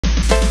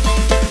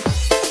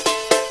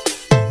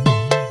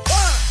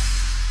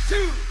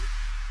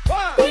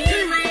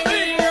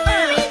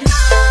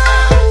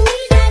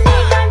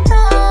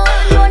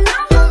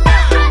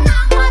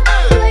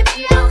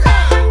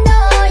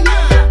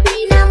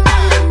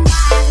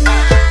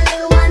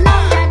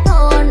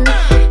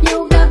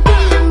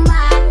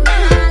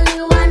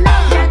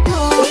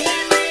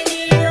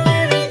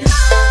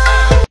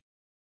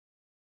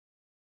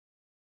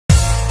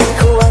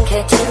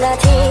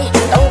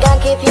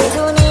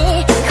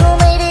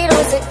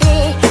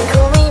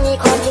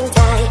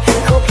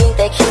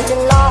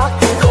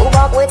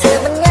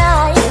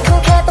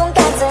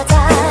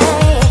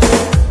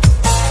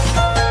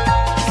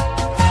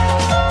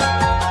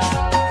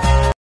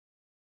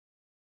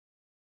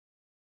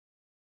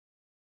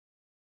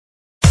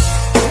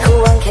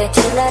ค่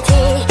7 นา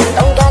ที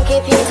ต้องการแค่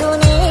เพียงเท่า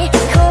นี้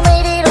เขาไม่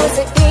ได้รู้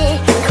สึกดี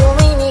เขาไ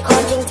ม่มีควา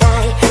มจริงใจ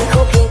เขา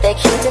เพียงแต่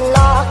คิดจะหล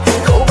อก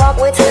เขาบอก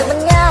ว่าเธอมัน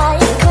ง่าย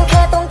เขาแ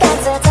ค่ต้องการ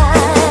เธอใจ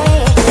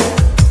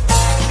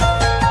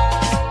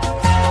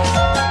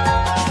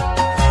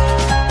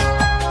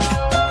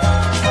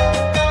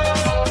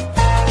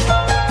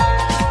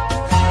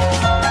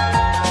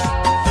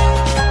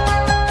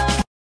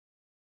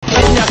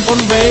con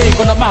về,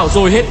 con đã bảo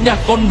rồi hết nhạc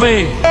con về.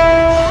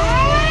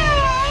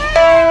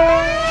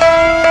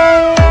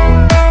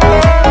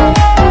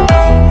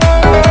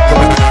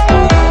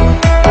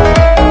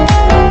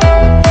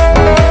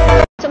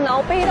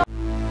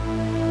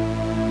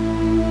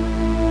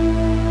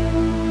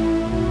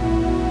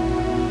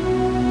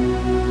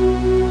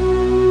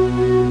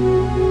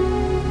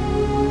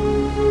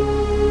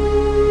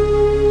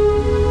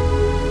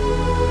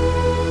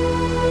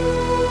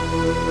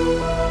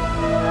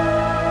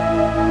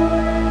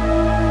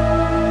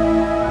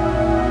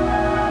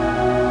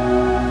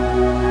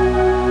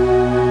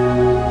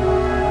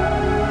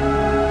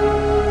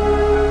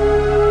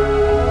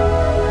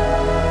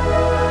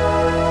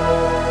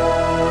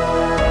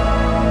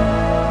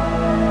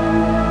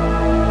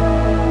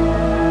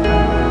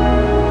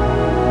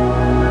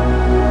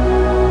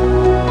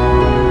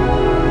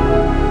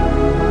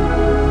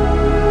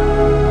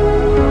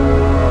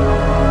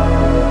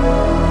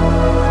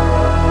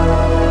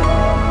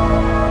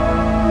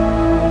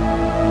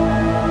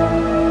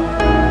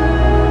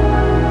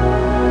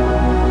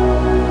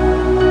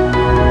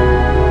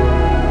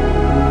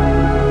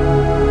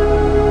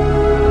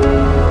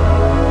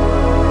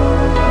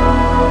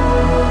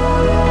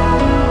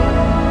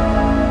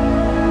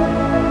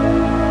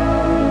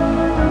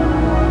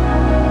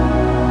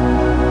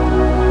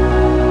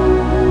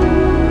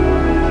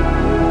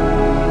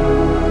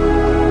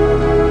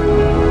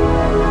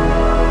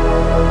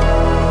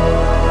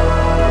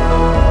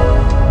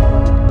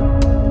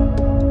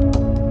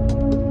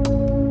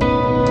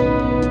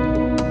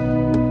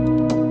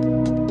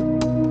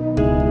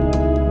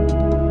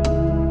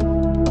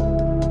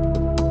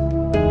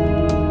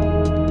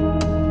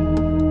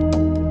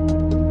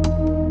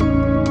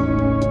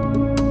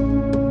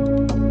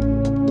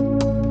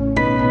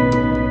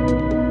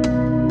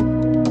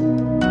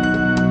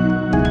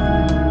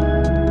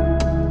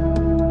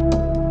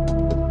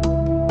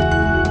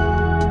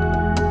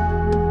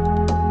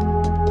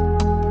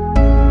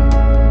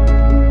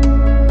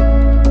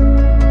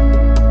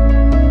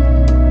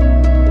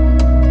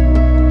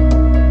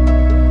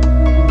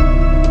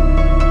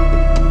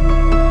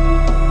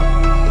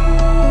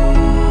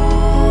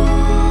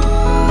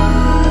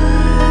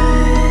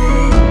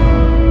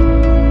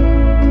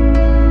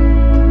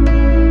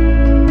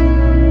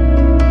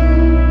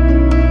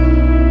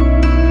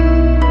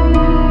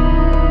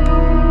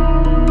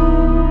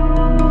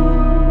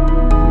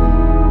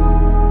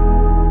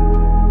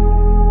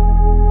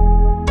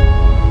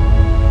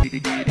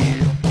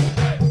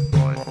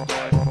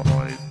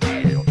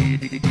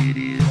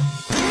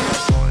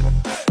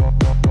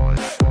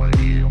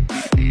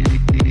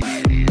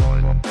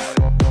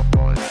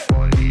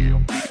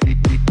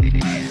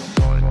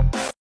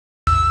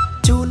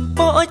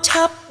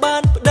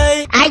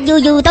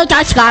 dù tôi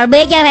cho score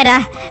biết chứ vậy đó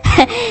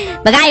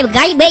bà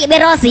gái biết biết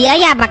rồi gì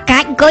ấy à bà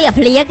cái coi ở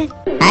phliếc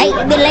ấy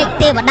biết lên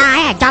tiêu bà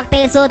đai à cho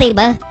tiêu xua thì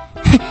bơ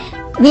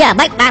bây giờ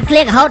bách bà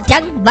phliếc hốt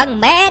trắng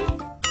bằng mét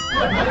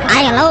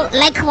ai ở lâu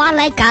lấy khó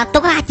lấy cả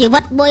tôi ha chỉ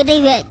vứt bôi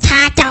đi về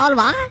cha cháu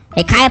bỏ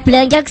thì khai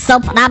phliếc chứ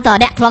sụp đam tờ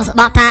đẹp phong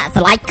bọt tha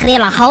slide kia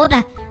là hốt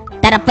à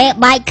tại là pe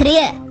bay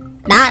kia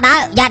đó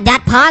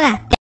giặt phó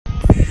à